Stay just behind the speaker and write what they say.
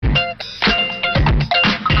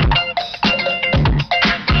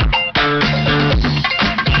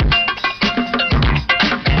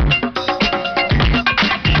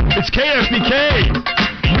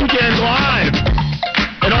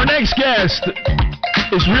West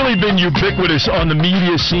has really been ubiquitous on the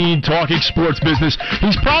media scene, talking sports business.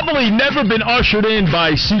 He's probably never been ushered in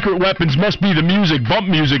by secret weapons. Must be the music, bump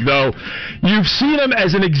music, though. You've seen him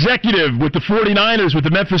as an executive with the 49ers, with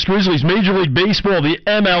the Memphis Grizzlies, Major League Baseball, the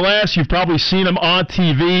MLS. You've probably seen him on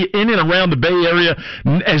TV in and around the Bay Area,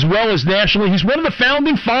 as well as nationally. He's one of the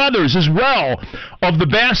founding fathers, as well, of the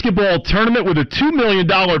basketball tournament with a $2 million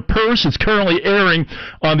purse. It's currently airing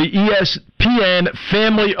on the ESPN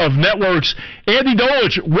family of networks. Andy Dolich,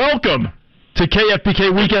 welcome to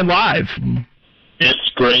KFBK Weekend Live.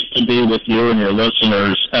 It's great to be with you and your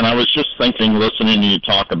listeners. And I was just thinking, listening to you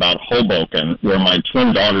talk about Hoboken, where my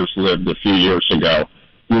twin daughters lived a few years ago.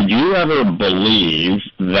 Would you ever believe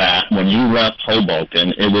that when you left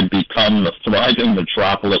Hoboken, it would become the thriving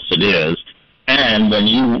metropolis it is? And when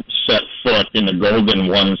you set foot in the Golden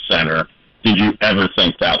One Center, did you ever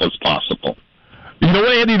think that was possible? You know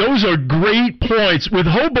what, Andy, those are great points. With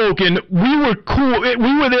Hoboken, we were cool.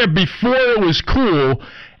 We were there before it was cool,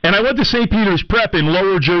 and I went to St. Peter's Prep in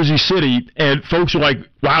Lower Jersey City, and folks were like,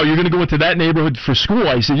 wow, you're going to go into that neighborhood for school?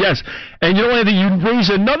 I said, yes. And you know, Andy, you raise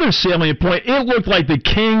another salient point. It looked like the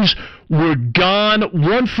Kings were gone,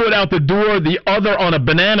 one foot out the door, the other on a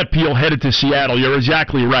banana peel headed to Seattle. You're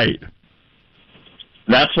exactly right.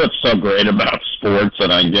 That's what's so great about sports,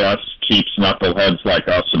 and I guess keeps knuckleheads like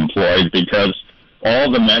us employed, because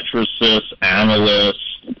all the metricists, analysts,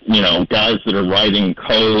 you know, guys that are writing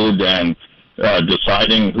code and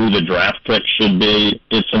deciding who the draft pick should be,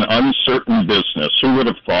 it's an uncertain business. Who would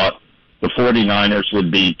have thought the 49ers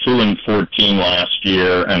would be 2-14 last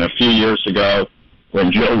year, and a few years ago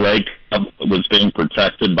when Joe Lake was being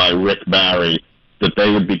protected by Rick Barry, that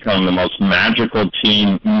they would become the most magical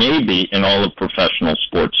team maybe in all of professional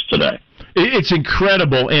sports today. It's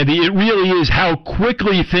incredible, Andy. It really is how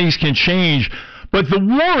quickly things can change. But the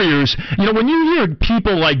Warriors, you know, when you hear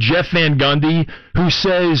people like Jeff Van Gundy, who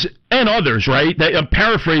says, and others, right, that, I'm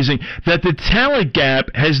paraphrasing, that the talent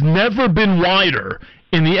gap has never been wider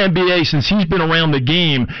in the NBA since he's been around the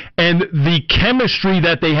game, and the chemistry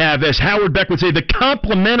that they have, as Howard Beck would say, the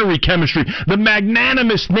complementary chemistry, the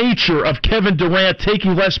magnanimous nature of Kevin Durant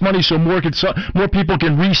taking less money so more people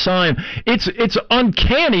can re-sign. It's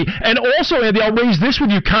uncanny. And also, Andy, I'll raise this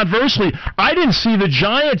with you conversely. I didn't see the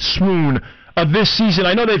Giants swoon of this season.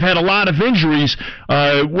 I know they've had a lot of injuries.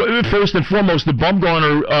 First and foremost, the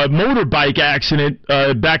Bumgarner motorbike accident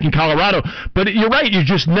back in Colorado. But you're right, you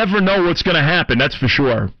just never know what's going to happen, that's for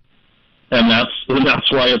sure. And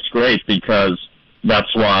that's why it's great, because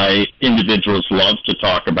that's why individuals love to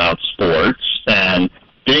talk about sports. And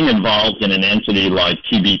being involved in an entity like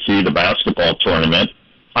TBT, the basketball tournament,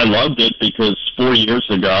 I loved it because 4 years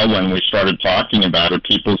ago when we started talking about it,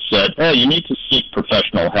 people said, hey, you need to seek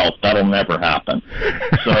professional help. That'll never happen.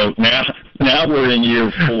 So now we're in year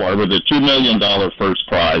 4 with a $2 million first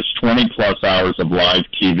prize, 20-plus hours of live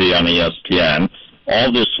TV on ESPN,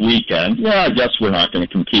 all this weekend. Yeah, I guess we're not going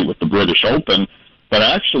to compete with the British Open, but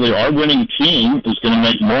actually our winning team is going to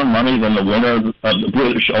make more money than the winner of the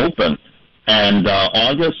British Open. And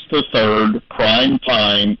August the 3rd, prime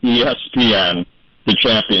time, ESPN, the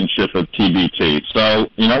championship of TBT. So,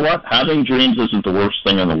 you know what? Having dreams isn't the worst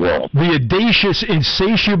thing in the world. The audacious,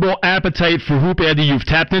 insatiable appetite for hoop, Andy, you've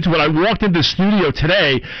tapped into it. I walked into the studio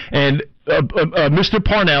today, and Mr.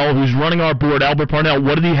 Parnell, who's running our board, Albert Parnell,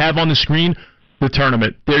 what did he have on the screen? The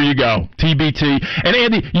tournament. There you go. TBT. And,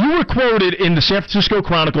 Andy, you were quoted in the San Francisco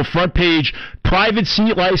Chronicle front page, private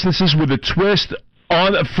seat licenses with a twist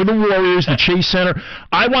for the Warriors, the Chase Center.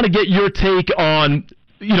 I want to get your take on,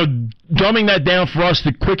 you know, dumbing that down for us,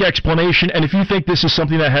 the quick explanation, and if you think this is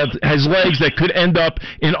something that has legs that could end up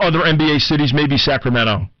in other NBA cities, maybe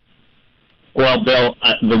Sacramento. Well, Bill,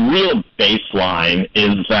 the real baseline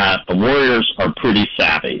is that the Warriors are pretty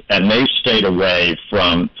savvy, and they've stayed away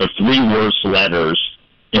from the 3 worst letters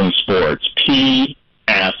in sports, P,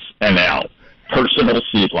 S, and L, personal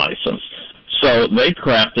seat license. So they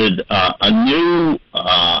crafted a new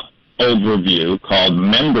overview called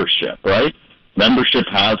membership, right? Membership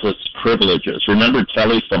has its privileges. Remember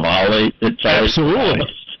Telly Somali? Absolutely.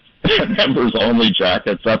 Members only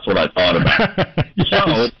jackets. That's what I thought about. Yes.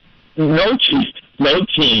 So no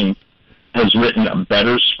team has written a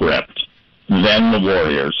better script than the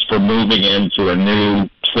Warriors for moving into a new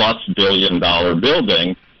plus billion-dollar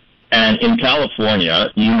building. And in California,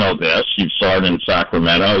 you know this. You saw it in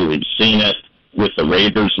Sacramento. We've seen it with the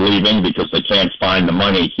Raiders leaving because they can't find the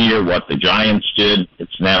money here, what the Giants did.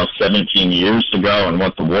 It's now 17 years ago, and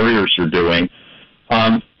what the Warriors are doing.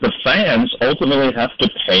 The fans ultimately have to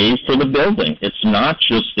pay for the building. It's not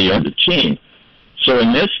just the other team. So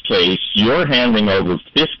in this case, you're handing over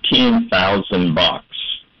 $15,000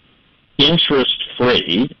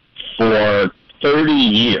 interest-free for 30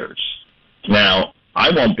 years. Now, I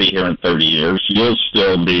won't be here in 30 years. You'll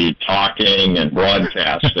still be talking and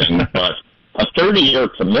broadcasting, but a 30-year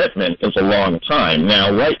commitment is a long time.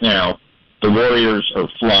 Now, right now, the Warriors are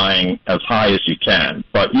flying as high as you can,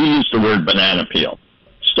 but you use the word banana peel.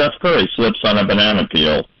 Steph Curry slips on a banana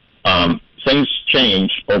peel. Things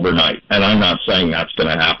change overnight, and I'm not saying that's going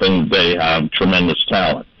to happen. They have tremendous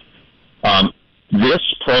talent. This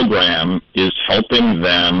program is helping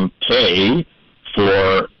them pay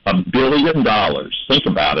for $1 billion. Think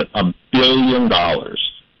about it, $1 billion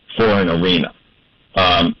for an arena.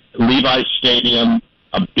 Levi's Stadium,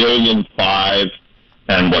 $1.5 billion,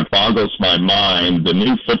 and what boggles my mind, the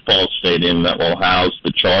new football stadium that will house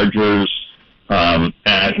the Chargers and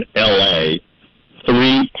LA,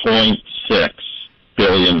 $3.6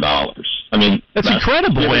 billion. I mean, that's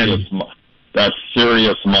incredible, man. That's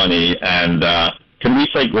serious money. And can we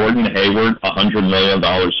say Gordon Hayward, $100 million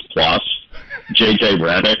plus? J.J.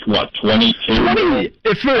 Redick, what, 22?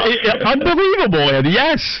 Unbelievable, Andy,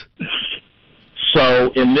 yes.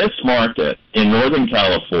 So in this market, in Northern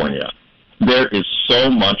California, there is so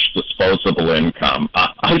much disposable income.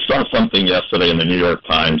 I saw something yesterday in the New York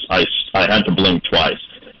Times. I had to blink twice.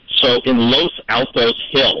 So in Los Altos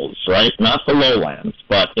Hills, right, not the lowlands,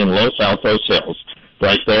 but in Los Altos Hills,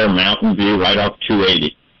 right there, Mountain View, right off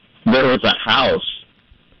 280, there was a house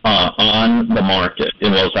on the market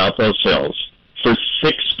in Los Altos Hills for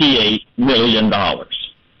 $68 million.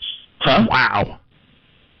 Huh? Wow.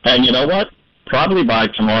 And you know what? Probably by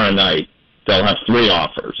tomorrow night, they'll have 3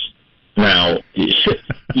 offers. Now,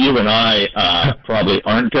 you and I probably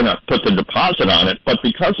aren't going to put the deposit on it, but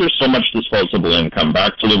because there's so much disposable income,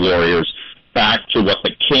 back to the Warriors, back to what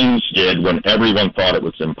the Kings did when everyone thought it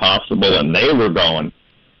was impossible and they were going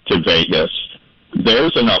to Vegas,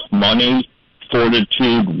 there's enough money,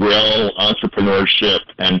 fortitude, will, entrepreneurship,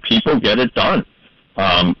 and people get it done.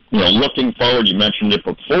 Looking forward, you mentioned it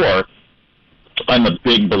before, I'm a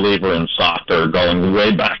big believer in soccer, going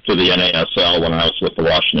way back to the NASL when I was with the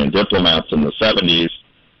Washington Diplomats in the 70s.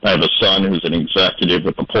 I have a son who's an executive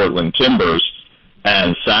with the Portland Timbers,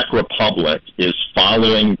 and Sac Republic is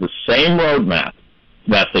following the same roadmap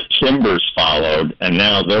that the Timbers followed, and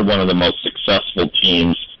now they're one of the most successful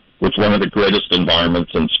teams with one of the greatest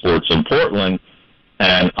environments in sports in Portland.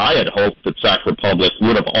 And I had hoped that Sac Republic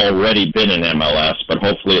would have already been in MLS, but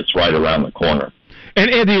hopefully it's right around the corner. And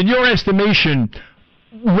Andy, in your estimation,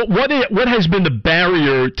 what has been the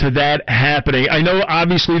barrier to that happening? I know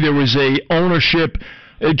obviously there was a ownership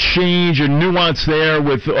change and nuance there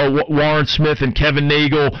with Warren Smith and Kevin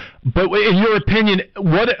Nagel, but in your opinion,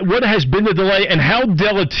 what has been the delay, and how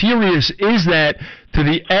deleterious is that to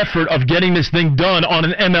the effort of getting this thing done on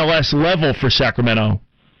an MLS level for Sacramento?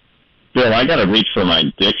 Bill, I got to reach for my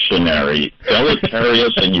dictionary.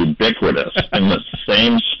 Deleterious and ubiquitous in the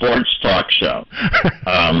same sports talk show.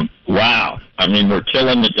 Wow. I mean, we're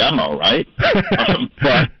killing the demo, right?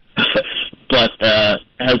 But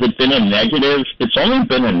has it been a negative? It's only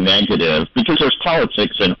been a negative because there's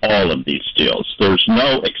politics in all of these deals. There's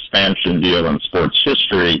no expansion deal in sports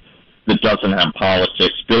history that doesn't have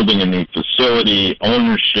politics, building a new facility,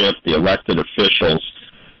 ownership, the elected officials.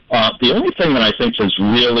 The only thing that I think has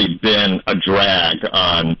really been a drag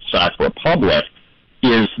on Sac Republic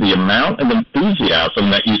is the amount of enthusiasm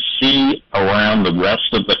that you see around the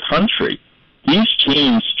rest of the country. These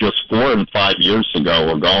teams just 4 and 5 years ago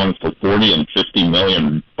were going for 40 and 50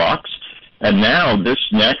 million bucks, and now this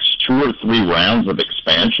next 2 or 3 rounds of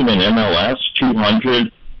expansion in MLS,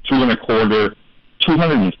 200, $250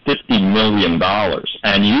 million,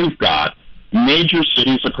 and you've got major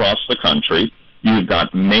cities across the country. You've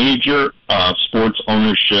got major sports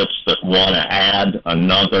ownerships that want to add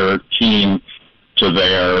another team to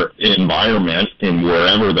their environment in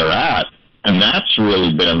wherever they're at. And that's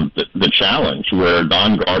really been the challenge, where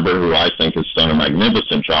Don Garber, who I think has done a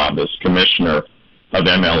magnificent job as commissioner of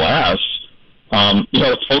MLS,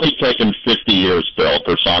 it's only taken 50 years, Bill,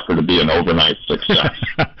 for soccer to be an overnight success.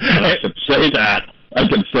 And I can say that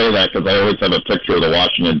because I always have a picture of the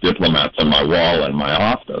Washington Diplomats on my wall in my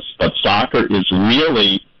office. But soccer is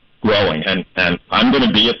really growing, and I'm going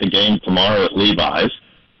to be at the game tomorrow at Levi's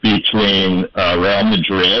between Real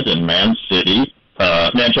Madrid and Manchester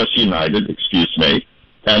United,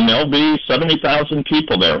 and there'll be 70,000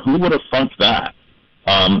 people there. Who would have thunk that?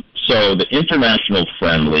 So the international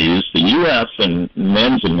friendlies, the U.S. and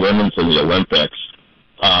men's and women's in the Olympics,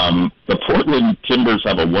 the Portland Timbers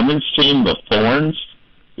have a women's team, the Thorns.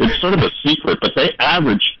 It's sort of a secret, but they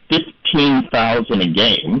average 15,000 a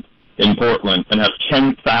game in Portland and have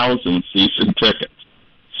 10,000 season tickets.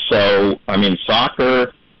 So, I mean,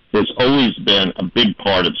 soccer has always been a big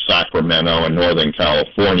part of Sacramento and Northern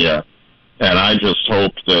California. And I just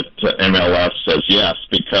hope that MLS says yes,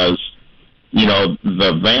 because, you know,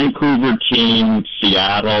 the Vancouver team,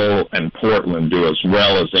 Seattle, and Portland do as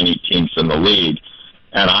well as any teams in the league.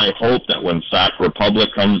 And I hope that when Sac Republic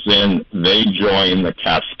comes in, they join the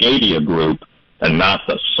Cascadia group and not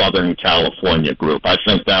the Southern California group. I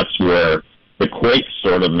think that's where the Quakes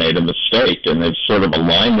sort of made a mistake, and they've sort of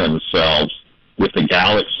aligned themselves with the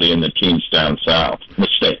Galaxy and the teams down south.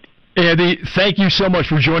 Mistake. Andy, thank you so much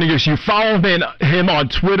for joining us. You follow him on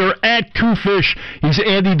Twitter at Kufish. He's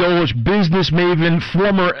Andy Dolich, business maven,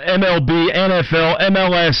 former MLB, NFL,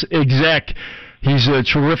 MLS exec. He's a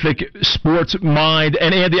terrific sports mind.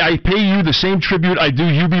 And, Andy, I pay you the same tribute I do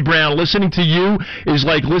Hubie Brown. Listening to you is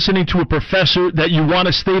like listening to a professor that you want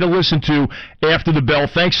to stay to listen to after the bell.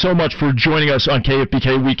 Thanks so much for joining us on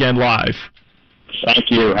KFBK Weekend Live.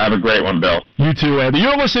 Thank you. Have a great one, Bill. You too, Andy.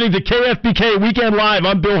 You're listening to KFBK Weekend Live.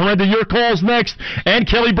 I'm Bill Herenda. Your calls next. And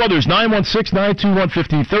Kelly Brothers,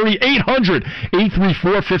 916-921-1530,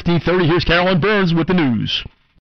 800-834-1530. Here's Carolyn Burns with the news.